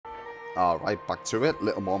Alright, back to it.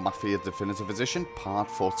 Little more Mafia Definitive Edition,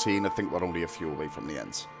 part 14. I think we're only a few away from the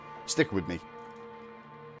end. Stick with me.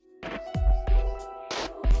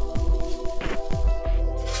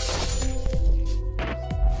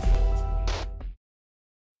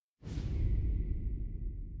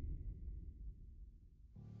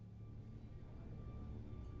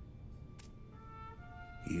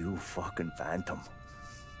 You fucking phantom.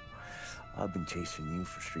 I've been chasing you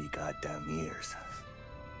for 3 goddamn years.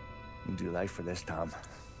 You do life for this, Tom.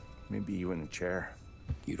 Maybe you in a chair.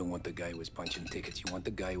 You don't want the guy who was punching tickets. You want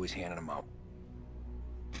the guy who was handing them out.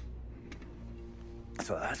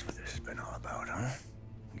 So that's what this has been all about, huh?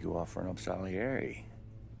 You offering up Salieri.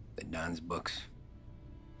 The Don's books.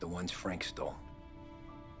 The ones Frank stole.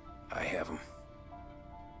 I have them.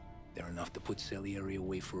 They're enough to put Salieri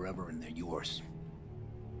away forever, and they're yours.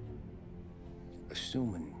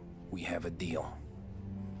 Assuming we have a deal.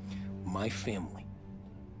 My family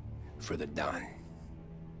for the Don.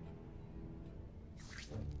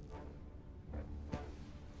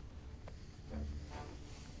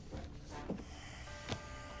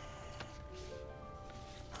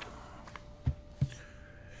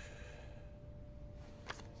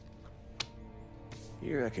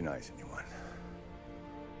 You recognize anyone?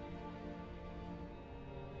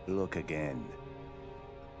 Look again.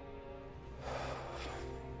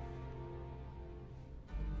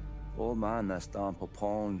 Old man that's Don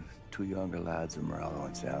Popone, 2 younger lads of Morello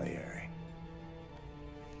and Salieri.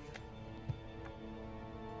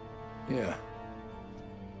 Yeah.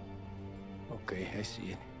 Okay, I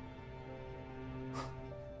see it.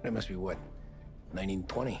 That must be what?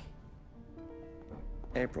 1920?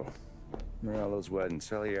 April. Morello's wedding.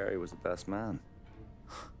 Salieri was the best man.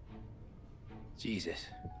 Jesus.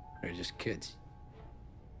 They're just kids.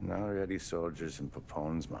 Now already soldiers in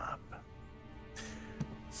Popone's mob.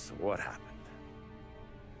 So what happened?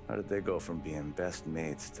 How did they go from being best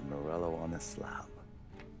mates to Morello on a slab?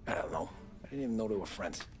 I don't know. I didn't even know they were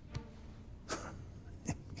friends.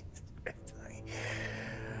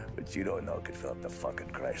 But you don't know could fill up the fucking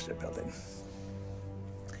Chrysler building.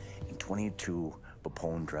 In 22,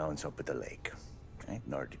 Popone drowns up at the lake. Right?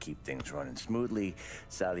 In order to keep things running smoothly,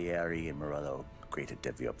 Salieri and Morello agreed to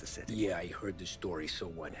divvy up the city. Yeah, I heard the story, so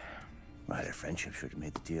what? Well, their friendship should have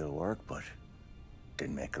made the deal work, but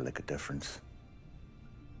didn't make a lick of difference.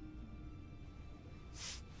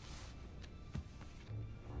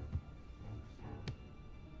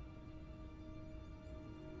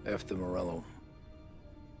 After Morello,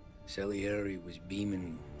 Salieri was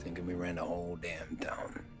beaming, thinking we ran the whole damn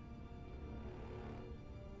town.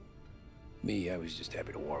 Me, I was just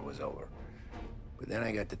happy the war was over. But then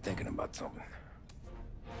I got to thinking about something.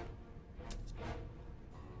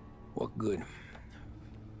 What good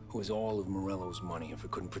was all of Morello's money if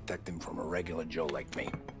it couldn't protect him from a regular Joe like me?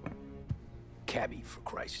 Cabbie, for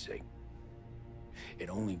Christ's sake. It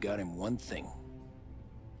only got him one thing.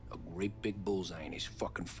 A great big bullseye in his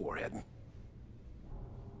fucking forehead.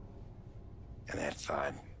 And that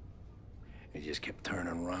thought, it just kept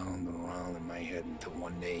turning round and round in my head until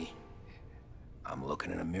one day, I'm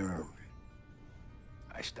looking in a mirror.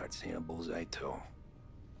 I start seeing a bullseye too.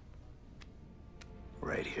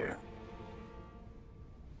 Right here.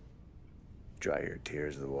 Dry your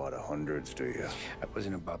tears of the water hundreds, do you? I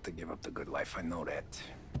wasn't about to give up the good life, I know that.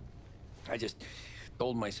 I just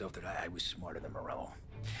told myself that I was smarter than Morello.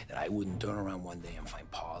 That I wouldn't turn around one day and find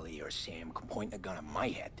Paulie or Sam pointing a gun at my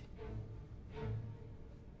head.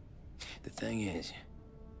 The thing is,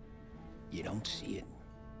 you don't see it.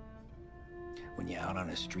 When you're out on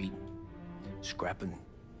the street, scrapping,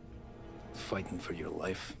 fighting for your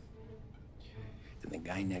life, then the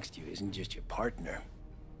guy next to you isn't just your partner,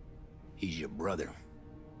 he's your brother.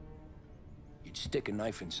 You'd stick a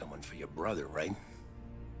knife in someone for your brother, right?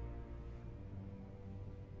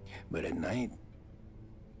 But at night,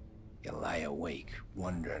 you lie awake,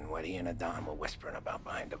 wondering what he and a Don were whispering about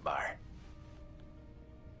behind the bar.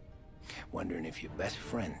 Wondering if your best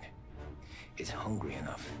friend is hungry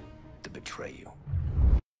enough to betray you.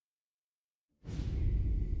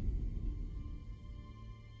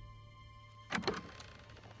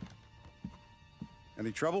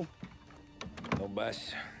 Any trouble? No,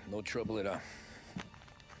 boss. No trouble at all.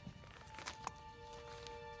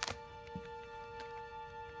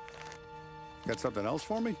 Got something else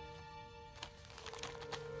for me?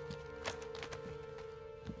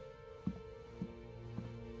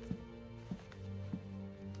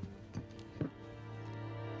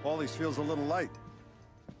 All these feels a little light.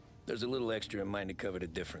 There's a little extra in mine to cover the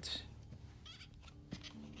difference.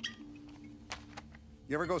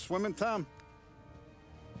 You ever go swimming, Tom?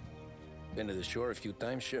 Been to the shore a few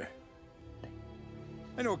times, sure.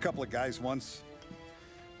 I knew a couple of guys once.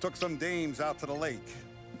 Took some dames out to the lake.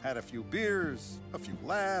 Had a few beers, a few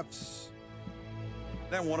laughs.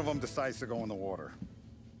 Then one of them decides to go in the water.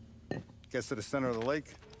 Gets to the center of the lake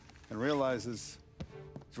and realizes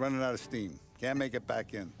he's running out of steam. Can't make it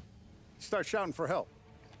back in. He starts shouting for help.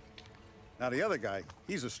 Now the other guy,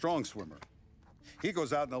 he's a strong swimmer. He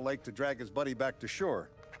goes out in the lake to drag his buddy back to shore.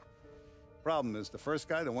 Problem is, the first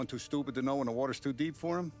guy, the one too stupid to know when the water's too deep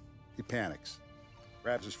for him, he panics.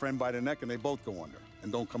 Grabs his friend by the neck and they both go under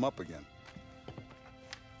and don't come up again.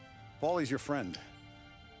 Paulie's your friend.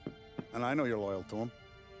 And I know you're loyal to him.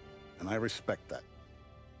 And I respect that.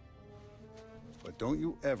 But don't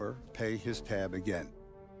you ever pay his tab again.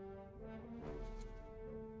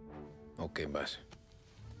 Okay, boss.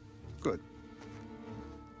 Good.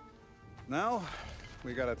 Now,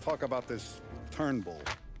 we gotta talk about this Turnbull.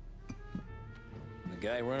 The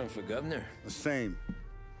guy running for governor? The same.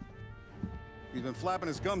 He's been flapping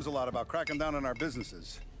his gums a lot about cracking down on our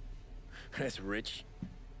businesses. That's rich.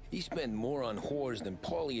 He spent more on whores than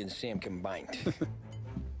Paulie and Sam combined.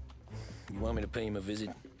 You want me to pay him a visit?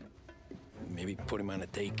 Maybe put him on a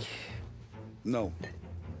take? No.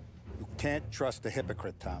 You can't trust a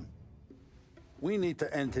hypocrite, Tom. We need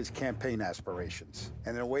to end his campaign aspirations,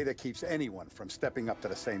 and in a way that keeps anyone from stepping up to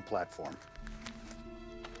the same platform.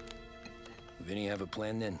 Vinny have a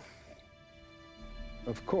plan then?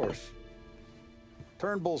 Of course.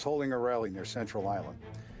 Turnbull's holding a rally near Central Island.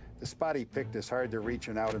 The spot he picked is hard to reach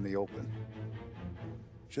and out in the open.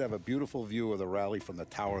 Should have a beautiful view of the rally from the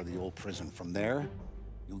tower of the old prison. From there,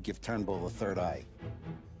 you'll give Turnbull a third eye.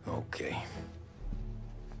 Okay.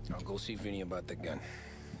 I'll go see Vinny about the gun.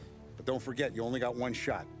 But don't forget, you only got one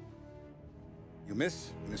shot. You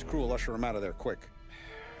miss, and his crew will usher him out of there quick.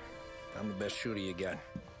 I'm the best shooter you got.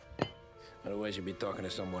 Otherwise, you'll be talking to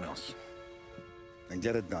someone else. Then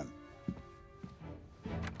get it done.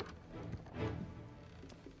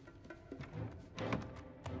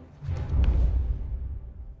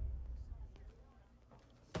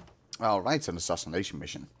 All right, an assassination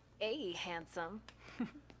mission. Hey, handsome.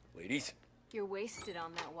 Ladies? You're wasted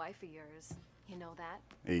on that wife of yours. You know that?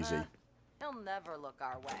 Easy. He'll never look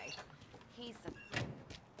our way.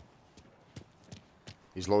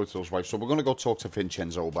 He's loyal to his wife. So we're going to go talk to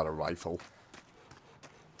Vincenzo about a rifle.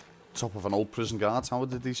 Top of an old prison guard tower,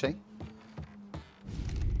 did he say?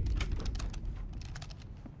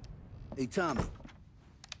 Hey, Tommy.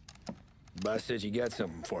 Boss said you got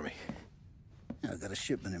something for me. Yeah, I got a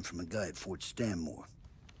shipment in from a guy at Fort Stanmore.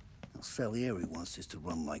 Now, Salieri wants this to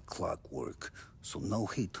run like clockwork, so no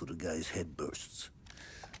heat till the guy's head bursts.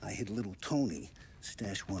 I hit little Tony,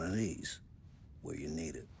 stash one of these where you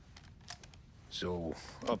need it. So,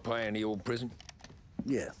 up high in the old prison?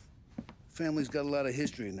 Yeah. Family's got a lot of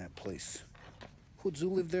history in that place. Hoods who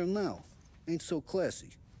live there now ain't so classy.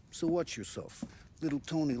 So watch yourself. Little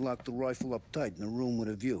Tony locked the rifle up tight in a room with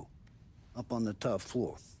a view. Up on the top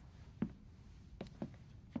floor.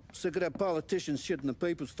 Sick of that politician shit in the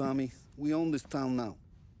papers, Tommy. We own this town now.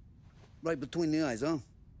 Right between the eyes, huh?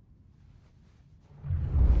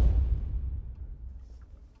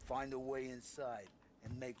 Find a way inside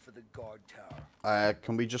and make for the guard tower.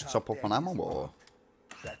 Can we just top up on ammo, or?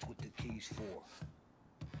 That's what the key's for.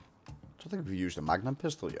 I don't think we've used a magnum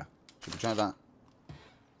pistol yet. Should we try that?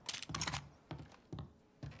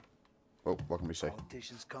 Oh, what can we say?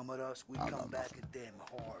 Politicians come at us, we come back at them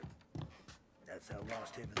hard. That's how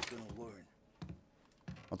Lost Haven's gonna learn.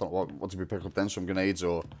 I don't know, what did we pick up then? Some grenades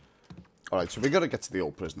or... Alright, so we got to get to the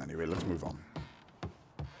old prison anyway. Let's move on.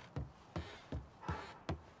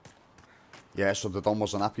 Yeah, so the Don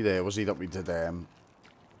wasn't happy there, was he, that we did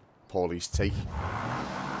Paulie's tea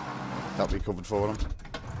that we covered for him.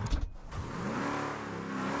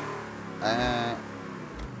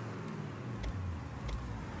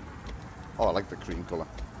 Oh, I like the cream colour.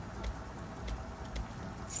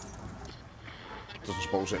 Doesn't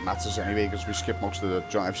suppose it matters anyway, because we skip most of the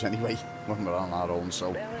drives anyway when we're on our own,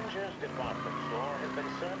 so... Department store has been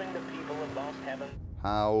serving the people of Lost Heaven.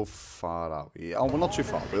 How far are we? Oh, we're not too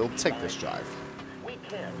far. We'll take this drive. We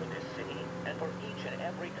care for this city and for each and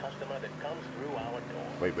every customer that comes through our door.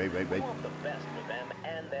 Wait. We want the best for them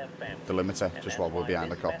and their families. The limiter, and just while we're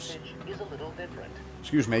behind the cops. Is a little different.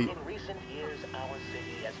 Excuse me. In recent years, our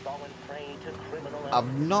city has fallen prey to criminal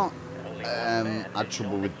I've not had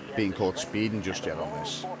trouble with being caught speeding just yet on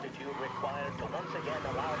this.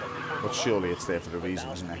 But surely it's there for a reason,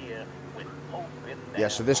 isn't it? Yeah,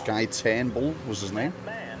 so this guy, Turnbull, was his name.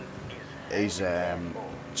 He's saying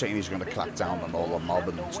he's going to crack down on all the mob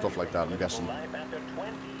and stuff like that, I'm guessing.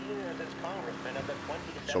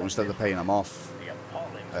 So instead of paying him off,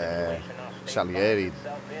 Salieri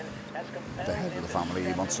the head of the family.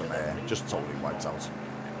 He wants him just totally wiped out.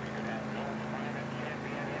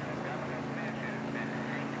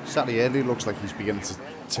 Salieri looks like he's beginning to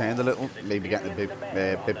turn a little, maybe getting a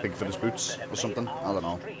bit big for his boots or something. I don't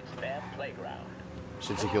know.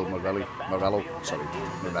 Since he killed Morelli.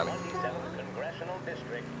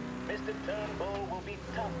 Mr. Turnbull will be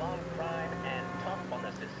tough on crime and tough on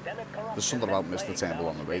the systemic corruption. There's something about Mr. Turnbull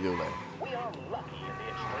on the radio there. We are lucky in the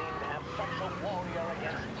extreme to have such a warrior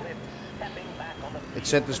against Cliff stepping back on the It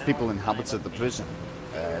said there's people inhabited the prison.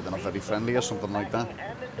 They're not very friendly or something like that.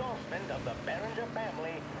 and endorsement of the Berenger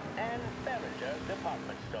family and Berenger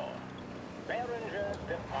Department Store. Berenger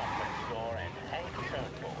Department Store and Hank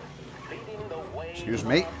Turnbull leading the way. Excuse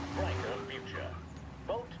me. To a brighter future.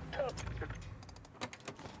 Vote Turnbull.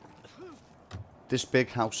 This big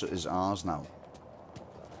house is ours now.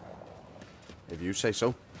 If you say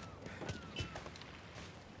so.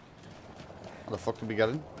 How the fuck did we get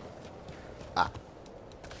in? Ah.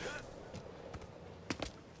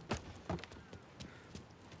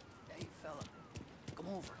 Hey, fella. Come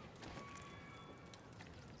over.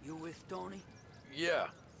 You with Tony? Yeah.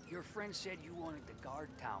 Your friend said you wanted the guard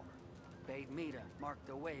tower. Paid me to mark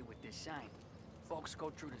the way with this sign. Folks go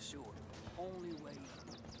through the sewer. Only way.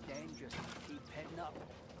 Then just keep heading up.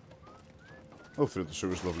 Oh, through the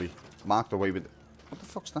sewer's lovely. Marked away with... What the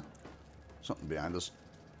fuck's that? Something behind us.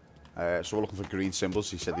 So we're looking for green symbols.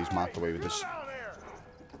 He said he's marked away with this.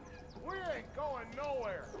 We ain't going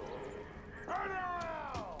nowhere. Turn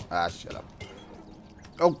around. Ah, shut up.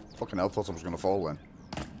 Oh, fucking hell. Thought I was going to fall then.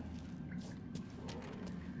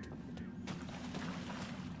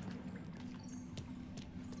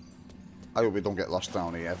 I hope we don't get lost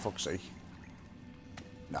down here, fuck's sake.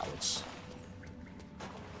 No, it's...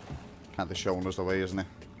 Kind of showing us the way, isn't it?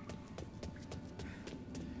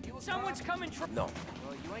 Someone's coming from... No.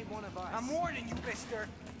 Well, you ain't one of us. I'm warning you, mister.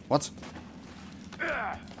 What?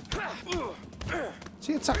 What's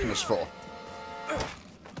he attacking us for?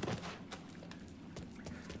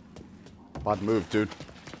 Bad move, dude.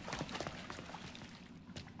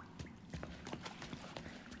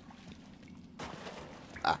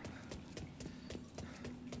 Ah.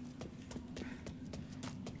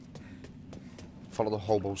 Follow the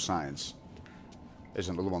hobo signs. There's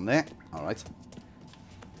another one there. Alright.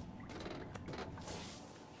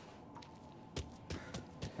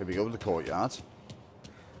 Here we go with the courtyard.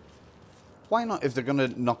 Why not, if they're gonna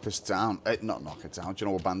knock this down, not knock it down, do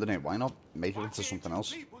you know, abandon it, why not make it into something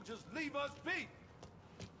else? People just leave us be.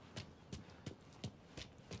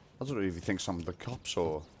 I don't know if you think some of the cops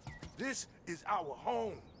or... This is our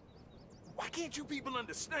home. Why can't you people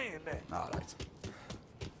understand that? Alright.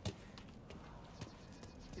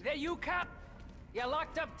 Is that you, cop? You're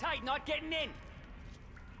locked up tight, not getting in.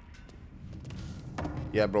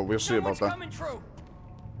 Yeah, bro, we'll see about that. Coming through.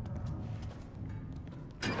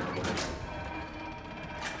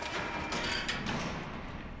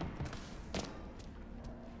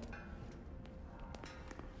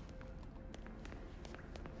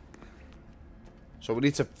 So we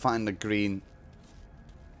need to find the green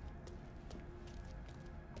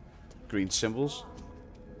symbols.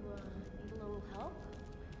 Need a little help?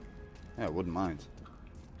 Yeah, I wouldn't mind.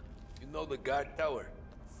 You know the guard tower?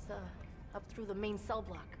 It's up through the main cell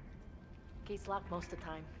block. Gate's locked most of the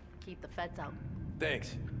time. Keep the feds out.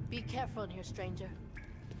 Thanks. Be careful in here, stranger.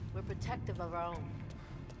 We're protective of our own.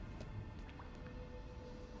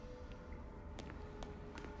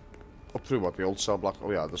 Up through what, the old cell block?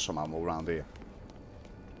 Oh yeah, there's some ammo around here.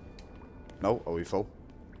 No? Are we full?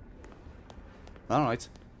 Alright.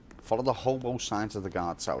 Follow the hobo signs of the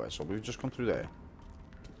guard tower. So we've just come through there.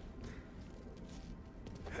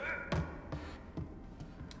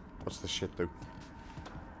 What's this shit do?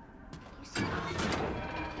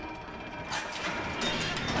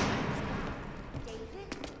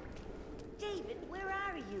 David, where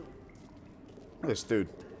are you? This dude.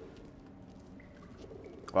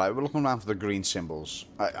 Right, we're looking around for the green symbols.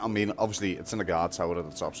 I mean, obviously, it's in the guard tower at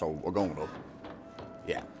the top, so we're going up.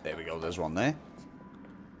 Yeah, there we go. There's one there.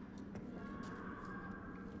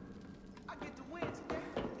 I get to win today.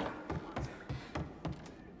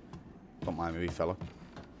 Don't mind me, fella.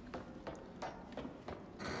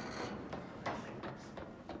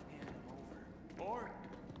 Or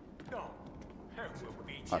no. We'll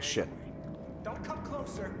beat Ah, shit. Don't come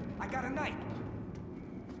closer. I got a knife.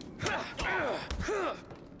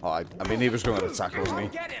 Oh, I mean, he was going to attack, wasn't he?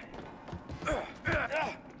 Get him.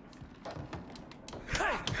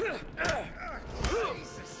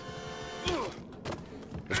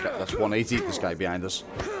 This guy, that's 180, this guy behind us.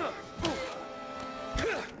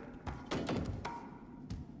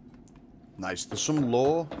 Nice. There's some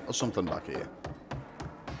law or something back here.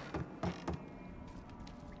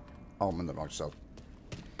 Oh, I'm in the wrong cell.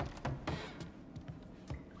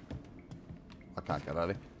 I can't get out of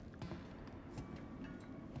it.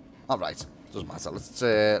 Alright, doesn't matter.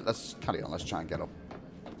 Let's carry on. Let's try and get up.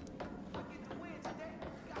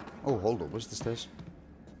 Oh, hold up. Where's the stairs?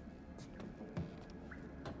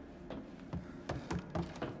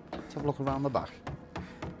 Let's have a look around the back.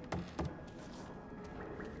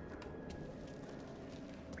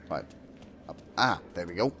 Right. Up. Ah, there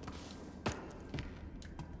we go.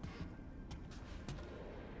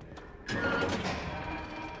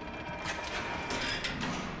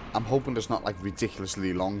 I'm hoping it's not like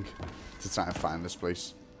ridiculously long to try and find this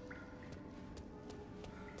place.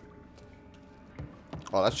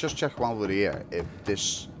 Well, let's just check while we're here if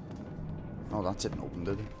this... Oh, that didn't open,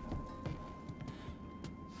 did it?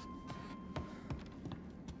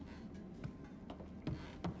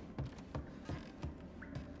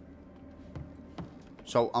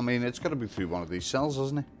 So, I mean, it's got to be through one of these cells,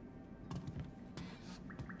 isn't it?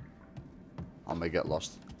 I may get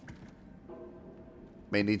lost.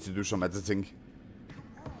 May need to do some editing.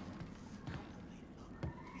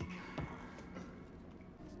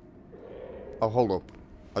 Oh, hold up.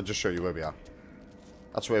 I'll just show you where we are.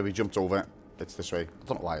 That's where we jumped over. It's this way. I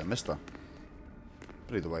don't know why I missed that.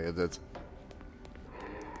 But either way, I did.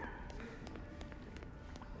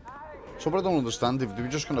 So what I don't understand, if they were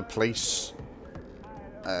just going to place...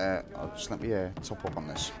 just let me top up on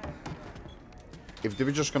this. If they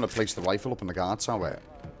were just going to place the rifle up in the guard tower...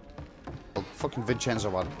 Well, fucking Vincenzo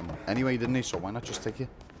had them anyway, didn't he? So why not just take it?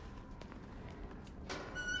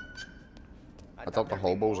 I thought the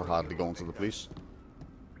hobos are hardly going to the police.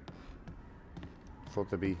 I thought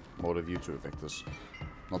there'd be more of you to evict us.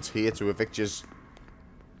 Not here to evict yous.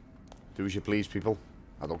 Do as you please, people.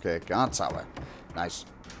 I don't care. Guard tower. Nice.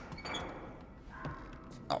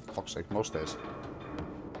 Oh, fuck's sake. More stairs.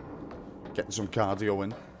 Getting some cardio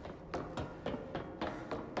in.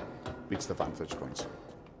 Reach the vantage point.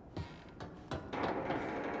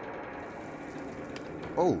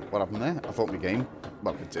 Oh, what happened there? I thought my game...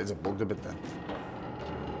 Well, it did. It bugged a bit then.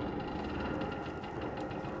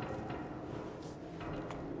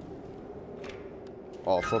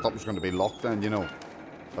 Oh, I thought that was going to be locked then, you know.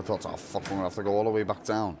 I thought, oh, fuck, we're going to have to go all the way back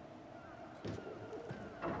down.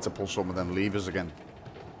 To pull some of them levers again.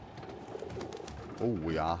 Oh,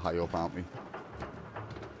 we are high up, aren't we?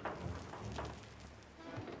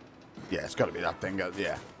 Yeah, it's got to be that thing,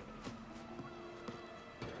 yeah.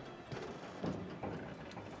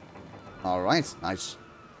 Alright, nice.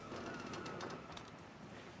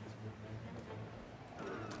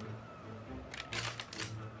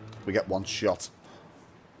 We get one shot.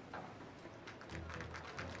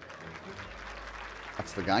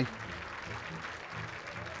 That's the guy.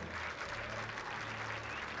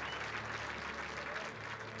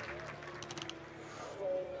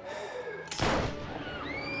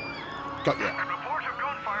 Got you. Reports of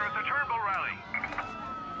gunfire at the Turnbull rally.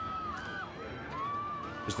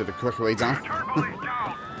 Is there a quicker way down? Turnbull is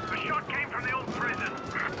down. The shot came from the old prison.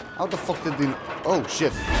 How the fuck did they... Oh,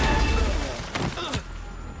 shit.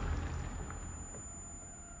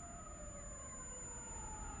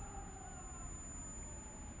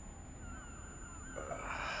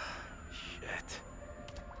 Shit.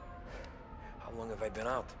 How long have I been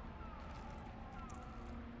out?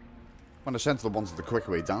 When I sent the ones the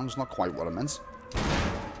quicker way down, it's not quite what I meant.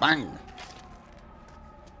 Bang!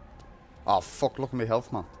 Oh, fuck, look at my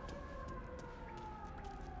health, man.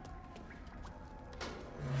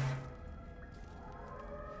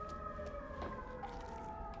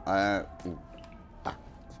 Ooh. Ah.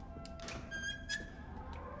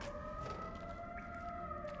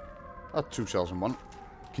 Oh, 2 cells in one.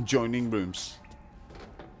 Conjoining rooms.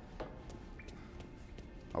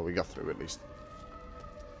 Oh, we got through at least.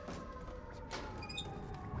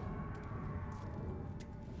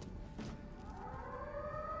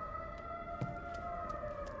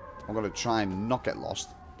 I'm going to try and not get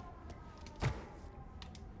lost.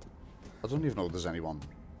 I don't even know if there's anyone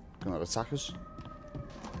going to attack us.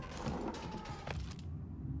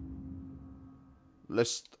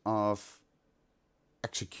 List of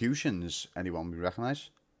executions. Anyone we recognize?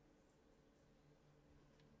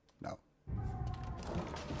 No.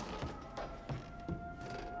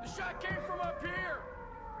 The shot came from up here!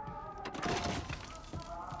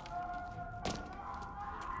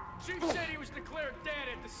 Chief said he was declared dead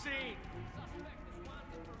at the scene.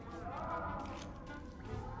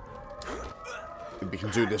 If we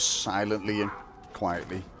can do this silently and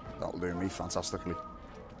quietly, that'll do me fantastically.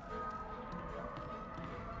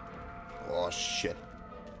 Oh, shit.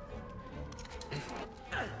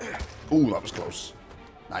 Ooh, that was close.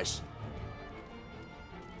 Nice.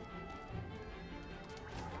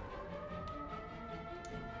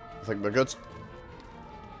 I think we're good.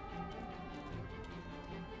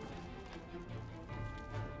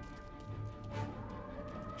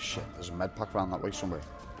 Shit, there's a med pack around that way somewhere.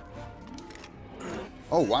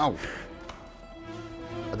 Oh, wow.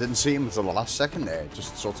 I didn't see him until the last second there.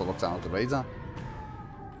 Just sort of looked down at the radar.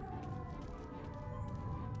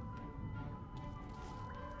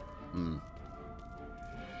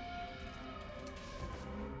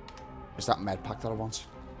 Is that med pack that I want?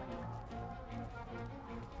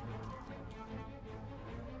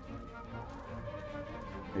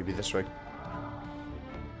 Maybe this way.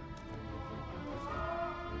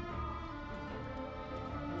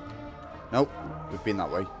 Nope, we've been that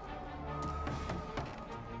way.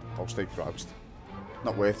 I'll stay crouched.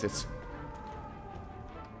 Not worth it.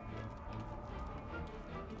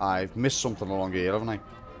 I've missed something along here, haven't I?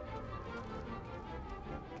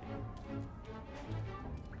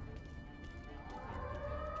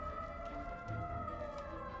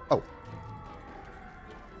 Oh.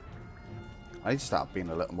 I need to start being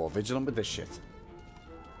a little more vigilant with this shit.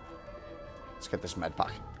 Let's get this med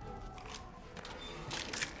pack.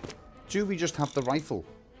 Do we just have the rifle?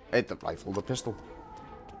 The pistol.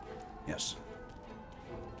 Yes.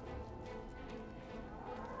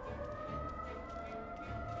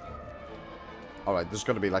 Alright, there's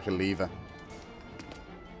got to be like a lever.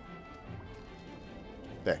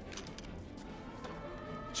 There.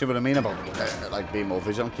 See what I mean about like being more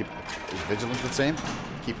vigilant? Is vigilant the same?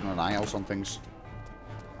 Keeping an eye out on things.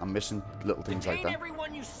 I'm missing little things like that.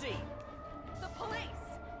 Everyone you see. The police!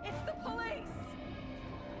 It's the police!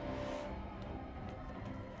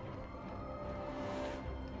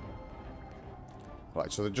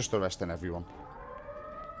 Right, so they're just arresting everyone.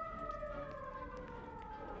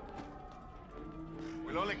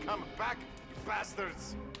 We'll only come back, you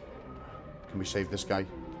bastards. Can we save this guy?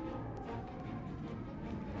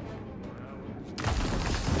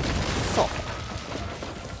 Fuck.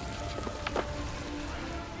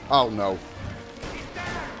 Oh no.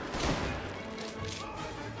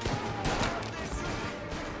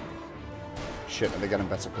 Shit, are they getting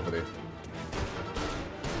better cover here?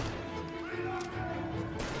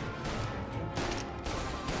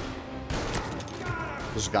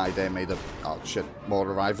 This guy there made a... Oh shit, more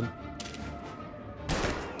arriving.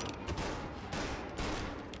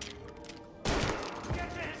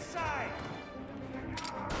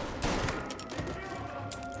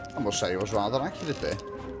 I must say, it was rather accurate there.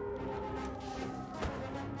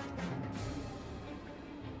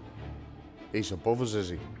 He's above us, is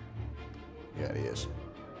he? Yeah, he is.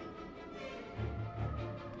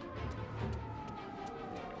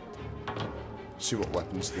 See what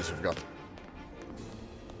weapons these have got.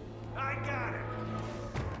 I got it.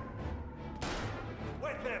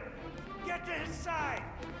 With him. Get to his side.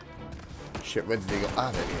 Shit, where did he go?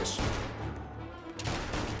 Ah, there he is.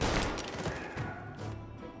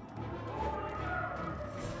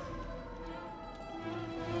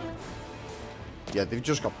 Yeah, they've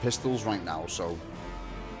just got pistols right now, so...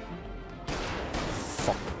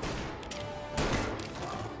 Fuck.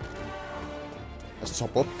 Let's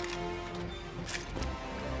top up.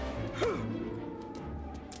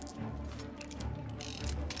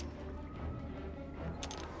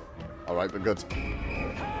 Alright, we're good.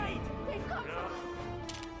 Hide! They've come for us!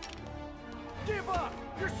 Give up!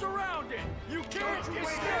 You're surrounded! You can't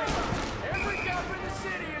escape! Every cop in the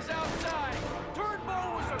city is outside!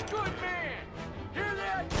 Turnbull was a good man! Hear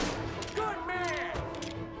that? Good man!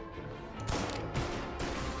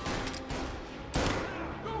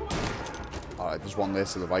 Alright, there's one there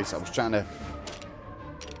to the right. I was trying to...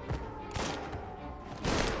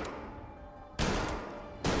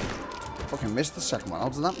 Fucking missed the second one. How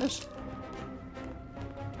did that miss?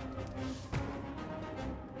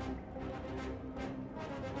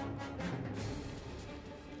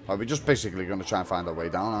 Right, we're just basically going to try and find our way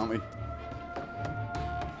down, aren't we?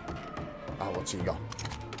 Oh, what's he got?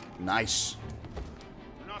 Nice.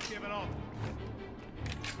 We're not giving up.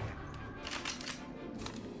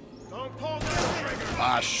 Don't pull that trigger.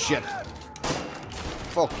 Ah, shit.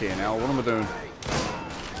 Fucking hell, what am I doing?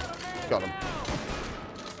 Got him.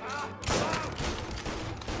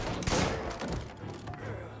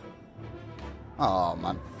 Oh,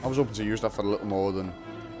 man. I was hoping to use that for a little more than...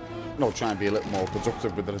 No, try and be a little more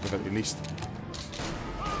productive with it at the very least.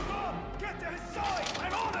 Get to his side.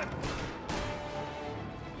 I'm on him.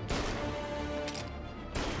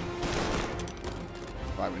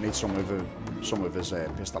 Right, we need some of his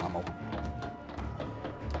pistol ammo.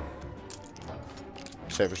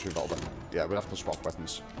 Service revolver. Yeah, we'll have to swap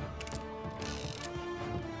weapons.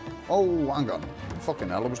 Oh, hang on. Fucking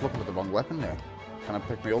hell, I was looking at the wrong weapon there. Can I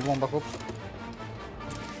pick my old one back up?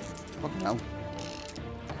 Fucking hell.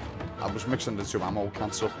 I was mixing the two ammo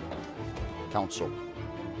counts up.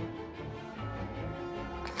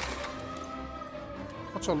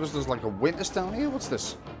 What's all this? There's like a witness down here? What's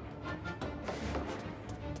this?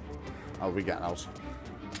 How are we getting out?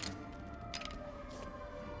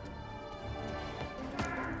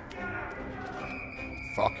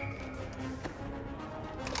 Fuck.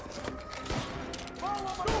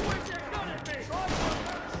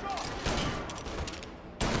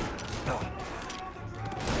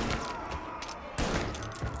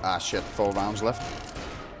 Ah shit, 4 rounds left.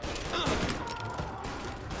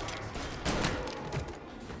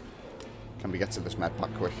 Can we get to this med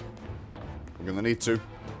pack quick? We're gonna need to.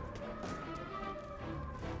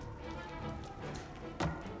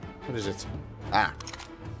 What is it? Ah.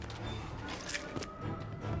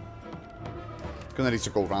 Gonna need to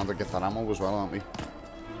go round and get that ammo as well, aren't we?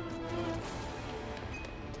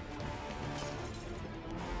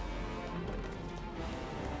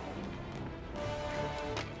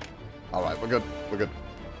 Alright, we're good. We're good.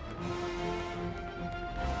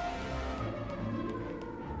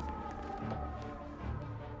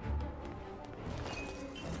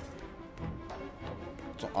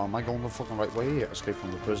 Oh, am I going the fucking right way here? Escape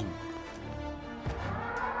from the prison.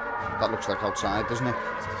 That looks like outside, doesn't it?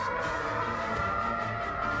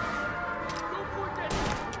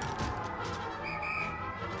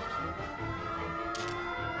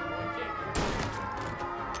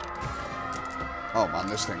 Oh man,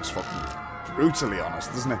 this thing's fucking brutally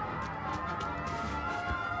honest, isn't it?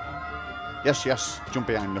 Yes, yes, jump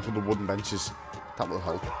behind the wooden benches. That will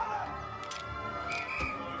help.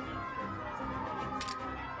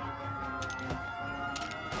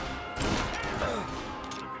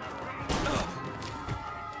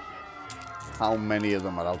 How many of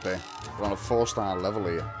them are out there? We're on a 4-star level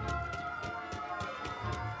here.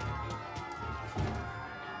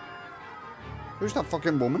 Who's that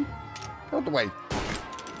fucking woman? Get out the way.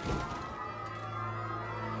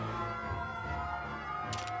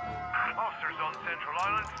 Officers on Central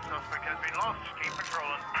Island. Suspect has been lost. Keep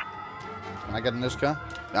patrolling. Can I get in this car?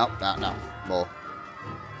 No, no, no. More.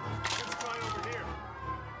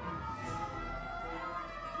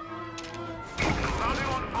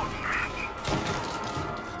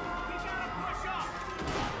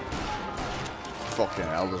 Fucking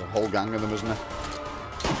hell, there's a whole gang of them, isn't there?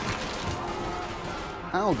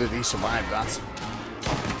 How did he survive that?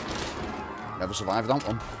 Never survived that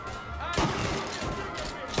one.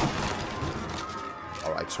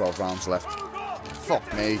 Alright, 12 rounds left.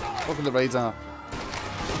 Fuck me. Look at the radar.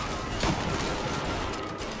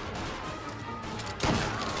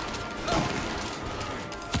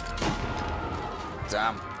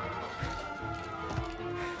 Damn.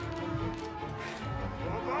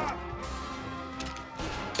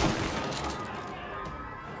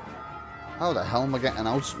 How the hell am I getting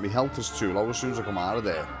out? My health is too low as soon as I come out of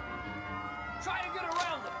there. Try to get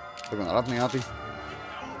around them. They're gonna have me, aren't they?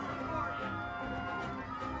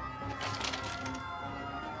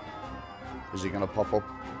 Is he gonna pop up?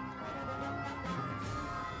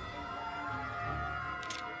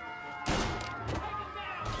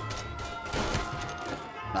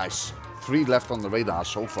 Nice. 3 left on the radar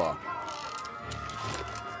so far.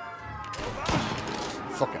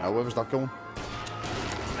 Fucking hell, where was that going?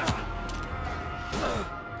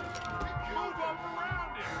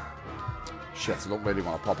 Shit, I don't really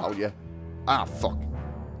want to pop out yet. Ah, fuck.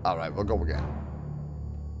 Alright, we'll go again.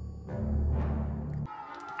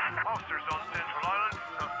 Officers on Central Island.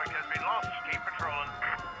 Suspect has been lost. Keep patrolling.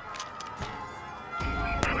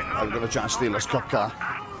 I'm gonna try and steal this cop car. He's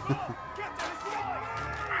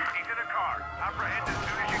in a car. Apprehend as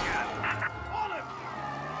soon as you can.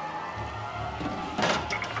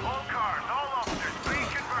 All cars, all officers, please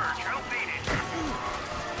converge. Help needed.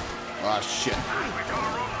 Ah, shit. We've got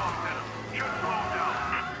a roadblock set up. Should slow down.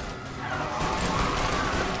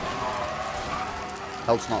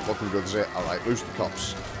 Health's not looking good, is it? Alright, lose the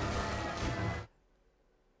cops.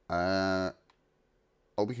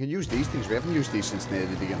 Oh, we can use these things. We haven't used these since near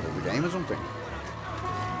the beginning of the game or something.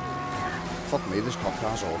 Fuck me, this cop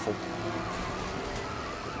car's awful.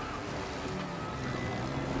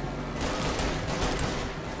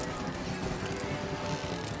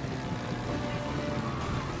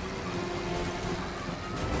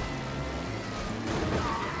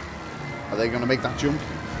 Are they going to make that jump?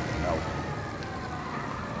 No.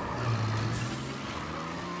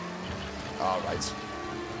 Alright.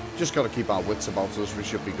 Just got to keep our wits about us. We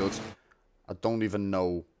should be good. I don't even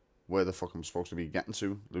know where the fuck I'm supposed to be getting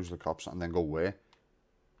to. Lose the cops and then go where?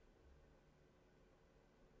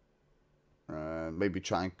 Maybe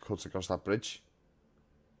try and cut across that bridge.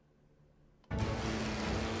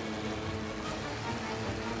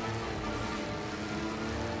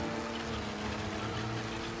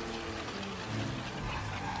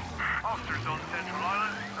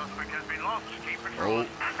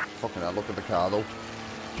 Fucking hell, look at the car though.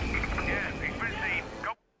 Yeah, he's been seen.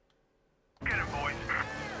 Go get him, boys.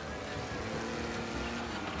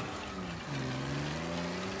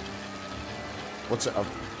 What's it?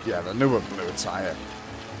 Yeah, the newer blue tyre.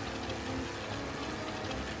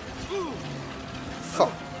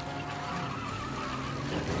 Fuck.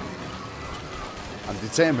 I'm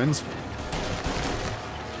determined.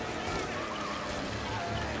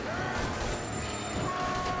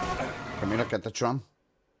 Can we not get the tram?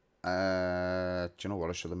 Do you know what?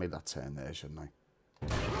 I should have made that turn there, shouldn't I?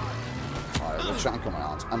 Alright, we'll try and come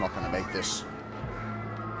around. I'm not going to make this.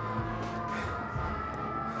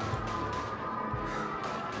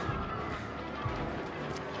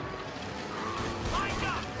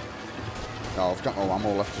 Oh, I've got no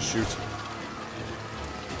ammo left to shoot.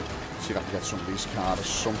 See if I can get somebody's car or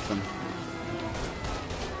something.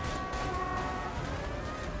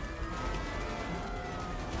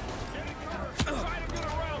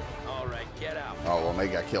 Alright, get out. Oh, well, may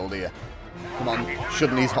get killed here. Come on,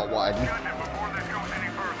 shouldn't need hot widening.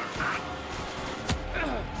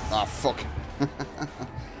 Ah, fuck.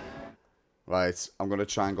 Right, I'm going to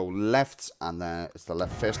try and go left, and then it's the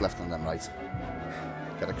left, first left and then right.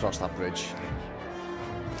 Get across that bridge.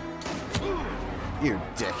 You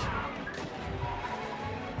dick.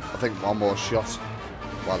 I think one more shot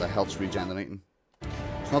while the health's regenerating.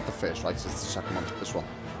 It's not the first, right? It's the second one. This one.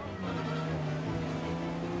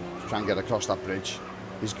 Try and get across that bridge.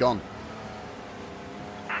 He's gone.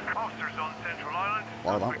 Officers on Central Island.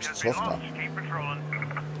 Wow, that was tough, that. Keep patrolling.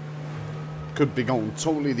 Could be going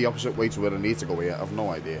totally the opposite way to where I need to go here. I've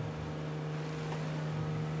no idea.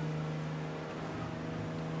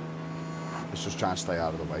 Let's just try and stay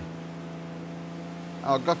out of the way.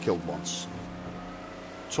 Oh, I got killed once.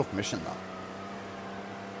 Tough mission, that.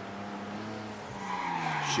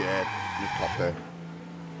 Shit. You caught there.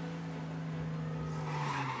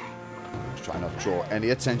 Let's try not to draw any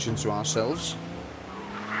attention to ourselves.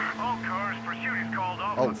 All cars, pursuit is called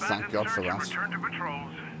off. Oh, thank God for that. Return to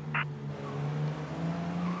patrols.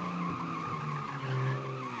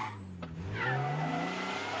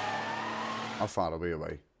 How far are we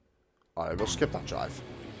away? Alright, we'll skip that drive.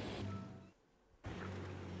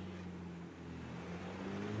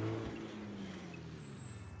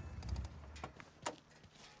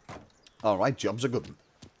 Alright, job's a good one.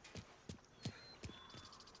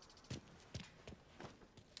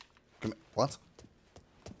 Come here. What?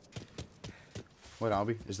 Where are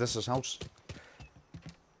we? Is this his house?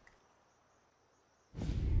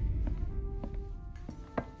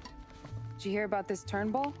 Did you hear about this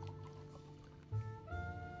Turnbull?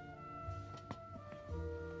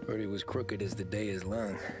 Heard he was crooked as the day is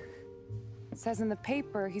long. It says in the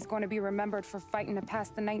paper he's going to be remembered for fighting to pass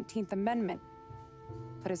the 19th Amendment.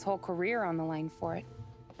 Put his whole career on the line for it.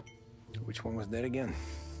 Which one was that again?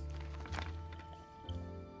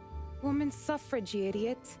 Women's suffrage, you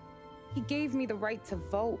idiot. He gave me the right to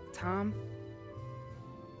vote, Tom.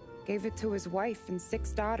 Gave it to his wife and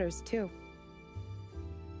 6 daughters, too.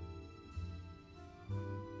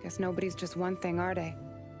 Guess nobody's just one thing, are they?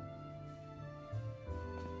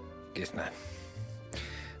 Guess not.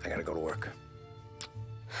 I gotta go to work.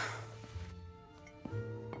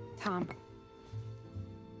 Tom,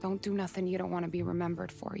 don't do nothing you don't want to be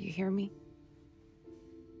remembered for, you hear me?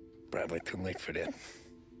 Probably too late for that.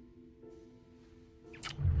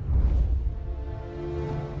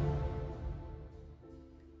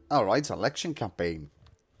 Alright, election campaign.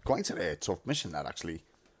 Quite a tough mission, that, actually.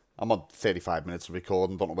 I'm on 35 minutes of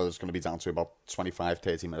recording. Don't know whether it's going to be down to about 25,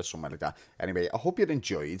 30 minutes, something like that. Anyway, I hope you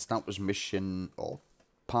enjoyed. That was mission, or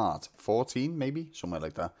part 14, maybe? Somewhere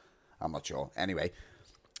like that. I'm not sure. Anyway,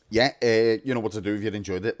 yeah, you know what to do if you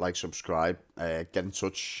enjoyed it. Like, subscribe, get in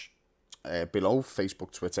touch below.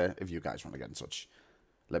 Facebook, Twitter, if you guys want to get in touch.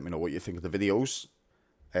 Let me know what you think of the videos.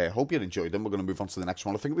 Hope you enjoyed them. We're going to move on to the next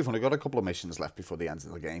one. I think we've only got a couple of missions left before the end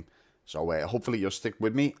of the game. So hopefully you'll stick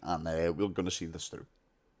with me, and we're going to see this through.